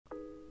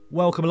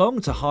Welcome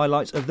along to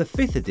highlights of the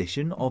 5th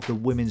edition of the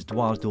Women's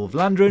Dwars door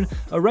Vlaanderen,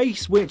 a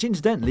race which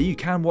incidentally you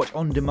can watch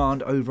on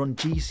demand over on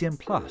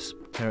GCN+.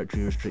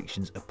 Territory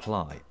restrictions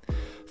apply.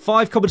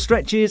 5 covered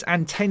stretches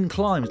and 10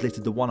 climbs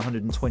littered the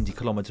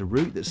 120km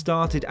route that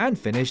started and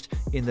finished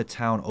in the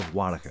town of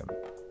Vlaanderen.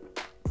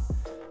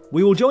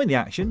 We will join the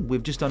action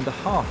with just under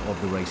half of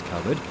the race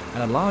covered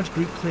and a large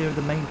group clear of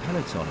the main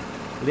peloton.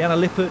 Liana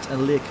Lippert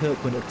and Leah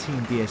Kirkman of Team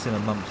DSM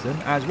amongst them,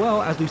 as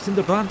well as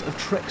Lucinda Brandt of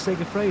Trek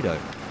Segafredo.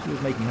 She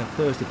was making her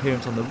first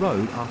appearance on the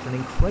road after an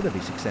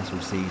incredibly successful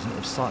season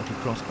of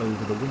cyclocross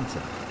over the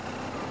winter.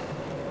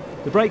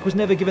 The break was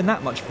never given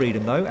that much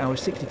freedom though, and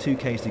with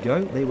 62k's to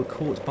go, they were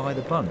caught by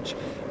the bunch.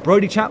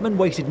 Brodie Chapman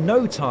wasted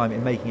no time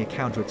in making a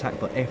counter-attack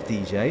for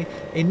FDJ.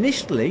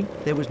 Initially,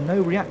 there was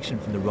no reaction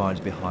from the riders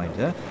behind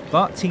her,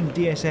 but Team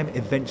DSM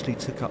eventually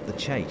took up the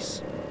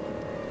chase.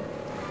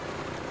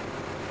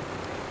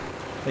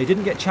 They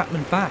didn't get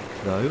Chapman back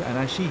though, and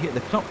as she hit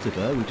the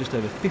Knopterberg with just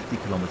over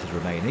 50km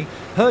remaining,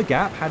 her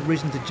gap had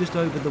risen to just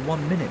over the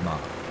 1 minute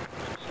mark.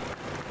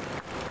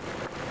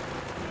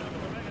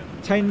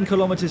 10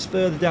 kilometres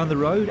further down the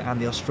road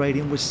and the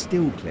Australian was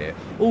still clear,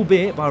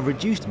 albeit by a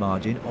reduced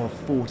margin of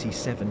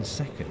 47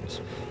 seconds.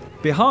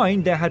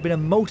 Behind there had been a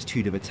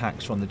multitude of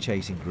attacks from the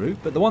chasing group,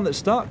 but the one that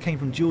stuck came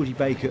from Georgie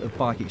Baker of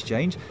Bike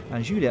Exchange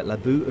and Juliette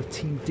Labou of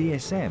Team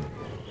DSM.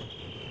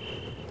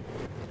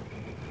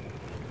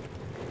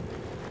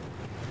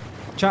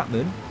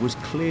 Chapman was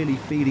clearly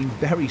feeling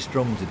very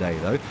strong today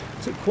though. It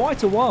took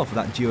quite a while for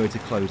that duo to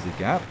close the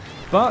gap,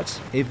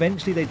 but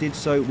eventually they did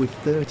so with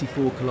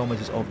 34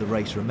 kilometres of the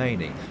race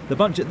remaining. The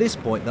bunch at this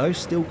point though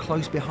still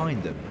close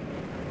behind them.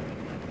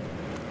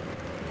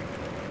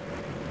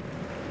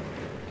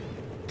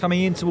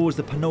 Coming in towards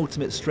the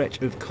penultimate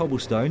stretch of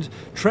cobblestones,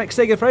 Trek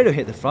Segafredo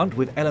hit the front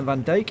with Ellen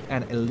van Dijk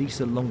and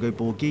Elisa Longo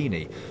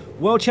Borghini.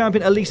 World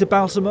champion Elisa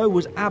Balsamo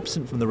was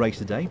absent from the race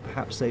today,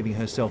 perhaps saving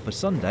herself for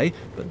Sunday,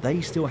 but they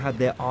still had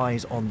their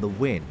eyes on the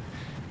win.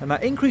 And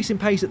that increase in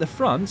pace at the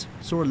front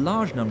saw a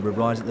large number of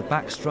riders at the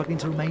back struggling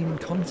to remain in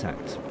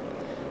contact.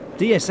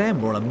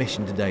 DSM were on a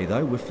mission today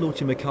though, with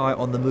Floortje Mackay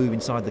on the move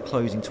inside the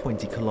closing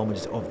 20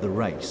 kilometres of the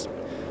race.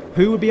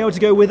 Who would be able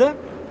to go with her?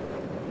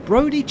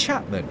 Brodie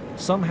Chapman,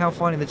 somehow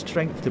finding the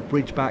strength to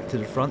bridge back to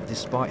the front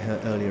despite her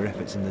earlier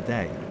efforts in the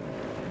day.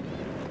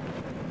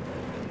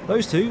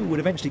 Those two would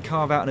eventually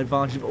carve out an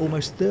advantage of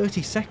almost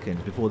 30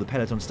 seconds before the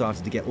peloton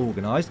started to get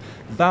organised.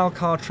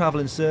 Valcar Travel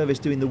and Service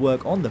doing the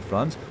work on the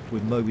front,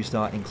 with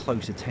Movistar in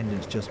close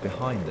attendance just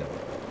behind them.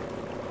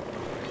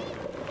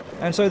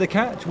 And so the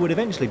catch would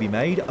eventually be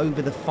made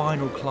over the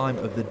final climb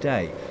of the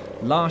day.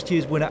 Last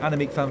year's winner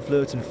Annemiek van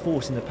Vleuten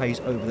forcing the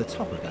pace over the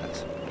top of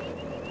that.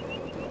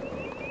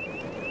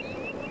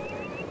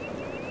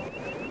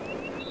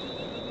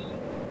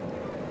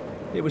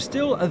 It was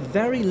still a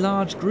very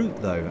large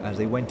group though as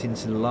they went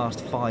into the last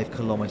 5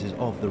 kilometres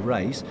of the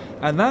race,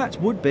 and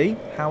that would be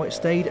how it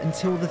stayed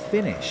until the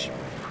finish.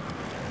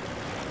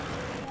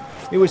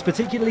 It was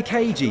particularly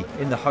cagey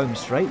in the home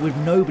straight, with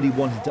nobody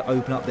wanting to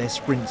open up their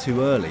sprint too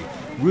early.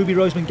 Ruby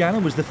Roseman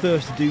Gannon was the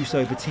first to do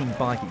so for Team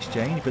Bike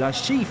Exchange, but as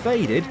she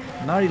faded,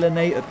 Marie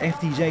Lene of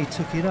FDJ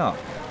took it up.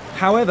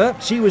 However,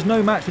 she was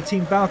no match for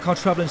Team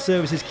Valcar Travel and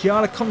Services'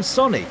 Chiara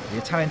Consonni, the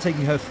Italian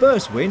taking her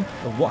first win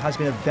of what has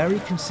been a very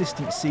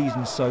consistent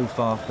season so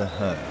far for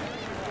her.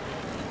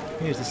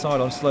 Here's the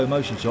side-on slow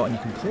motion shot, and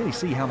you can clearly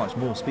see how much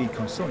more speed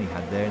Consonni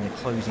had there in the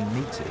closing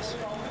metres.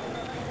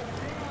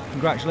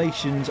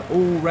 Congratulations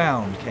all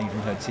round came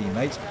from her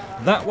teammates.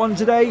 That one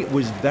today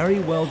was very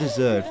well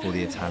deserved for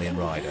the Italian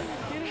rider.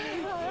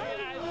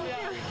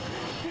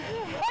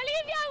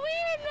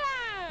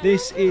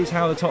 This is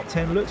how the top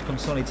 10 looked,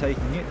 Consonni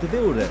taking it, De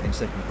Wilde in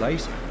second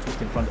place, just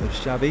in front of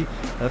Xabi.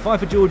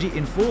 Pfeiffer Georgie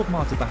in fourth,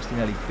 Marta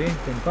Bastianelli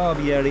fifth, then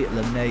Barbieri,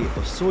 Lene,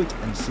 Bossoit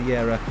and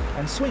Sierra,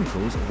 and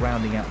Swinkles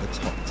rounding out the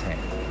top 10.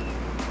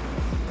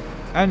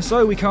 And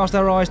so we cast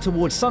our eyes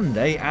towards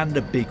Sunday and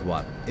a big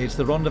one. It's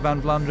the Ronde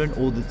van Vlaanderen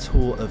or the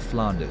Tour of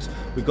Flanders.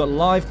 We've got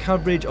live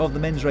coverage of the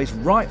men's race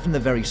right from the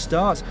very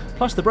start,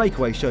 plus the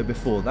breakaway show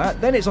before that.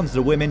 Then it's on to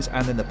the women's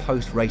and then the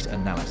post-race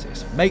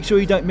analysis. Make sure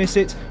you don't miss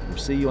it. We'll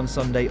see you on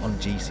Sunday on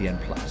GCN+.